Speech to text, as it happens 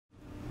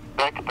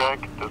Deck,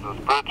 this is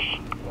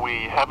Bridge. We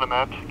have a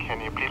net.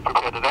 Can you please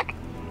prepare the deck?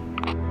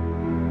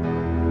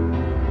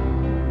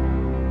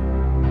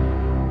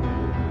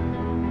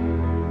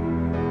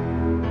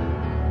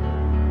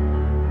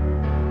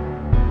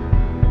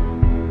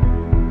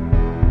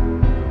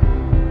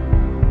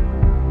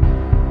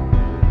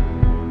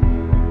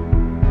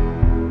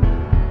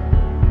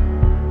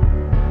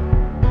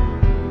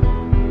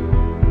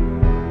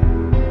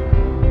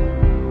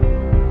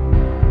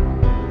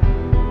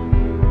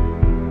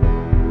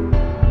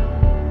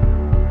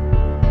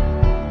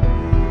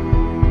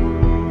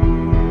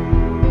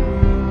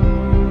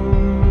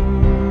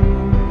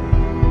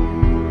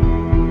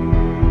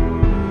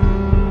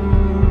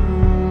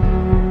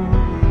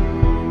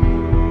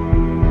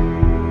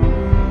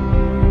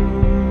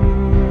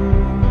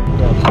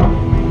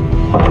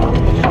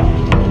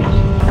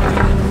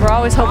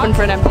 Always hoping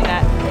for an empty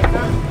net.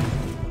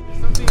 There's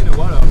something in the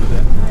water over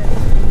there.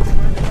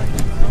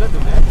 Is that the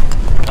net?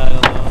 I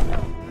don't know.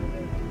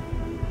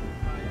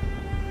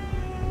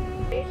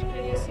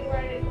 Can you see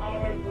where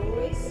our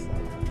buoy is?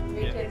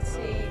 We can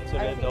see it's a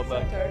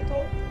leatherback.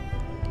 Turtle.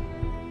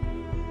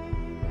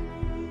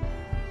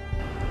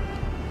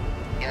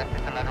 Yes,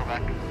 it's a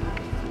leatherback.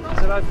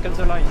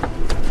 Cancel line.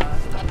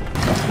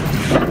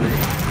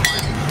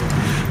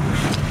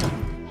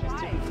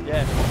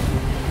 Yeah.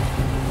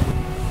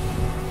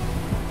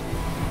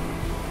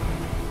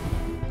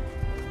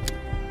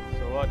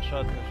 Watch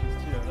out, she's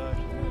still alive,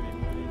 she's gonna be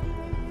moving.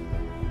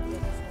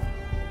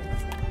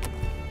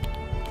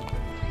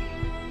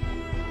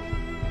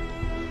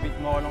 A bit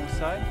more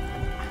alongside.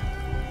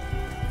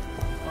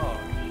 Oh.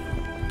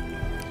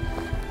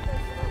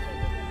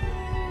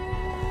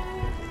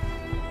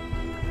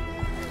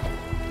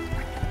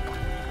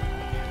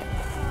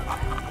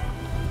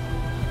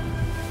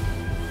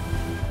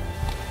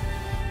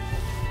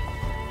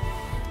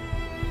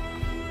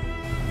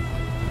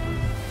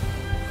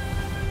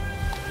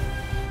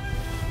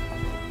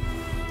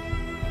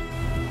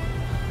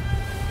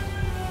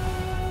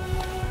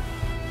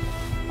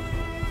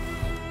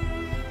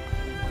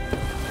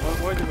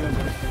 Why do we have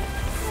this?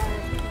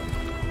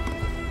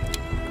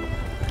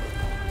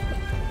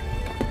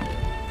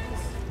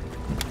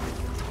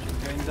 She's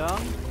going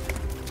down?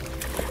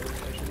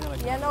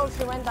 Yeah, no,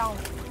 she went down.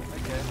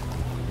 Okay.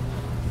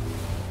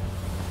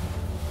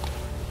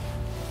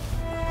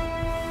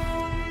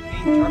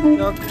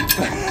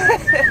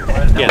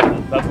 Yeah,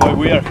 that's why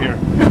we are here.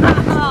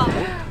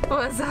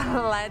 Was a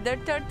leather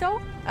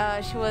turtle.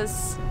 She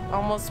was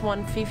almost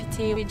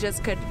 150. We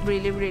just cut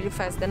really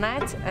fast the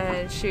net,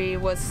 and she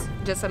was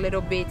just a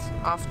little bit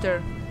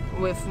after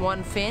with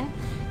one fin,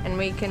 and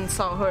we can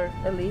saw her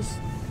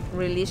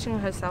releasing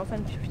herself,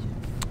 and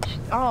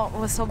oh, it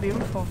was so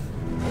beautiful.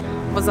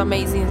 It was an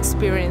amazing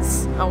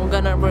experience. I'm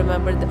gonna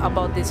remember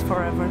about this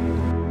forever.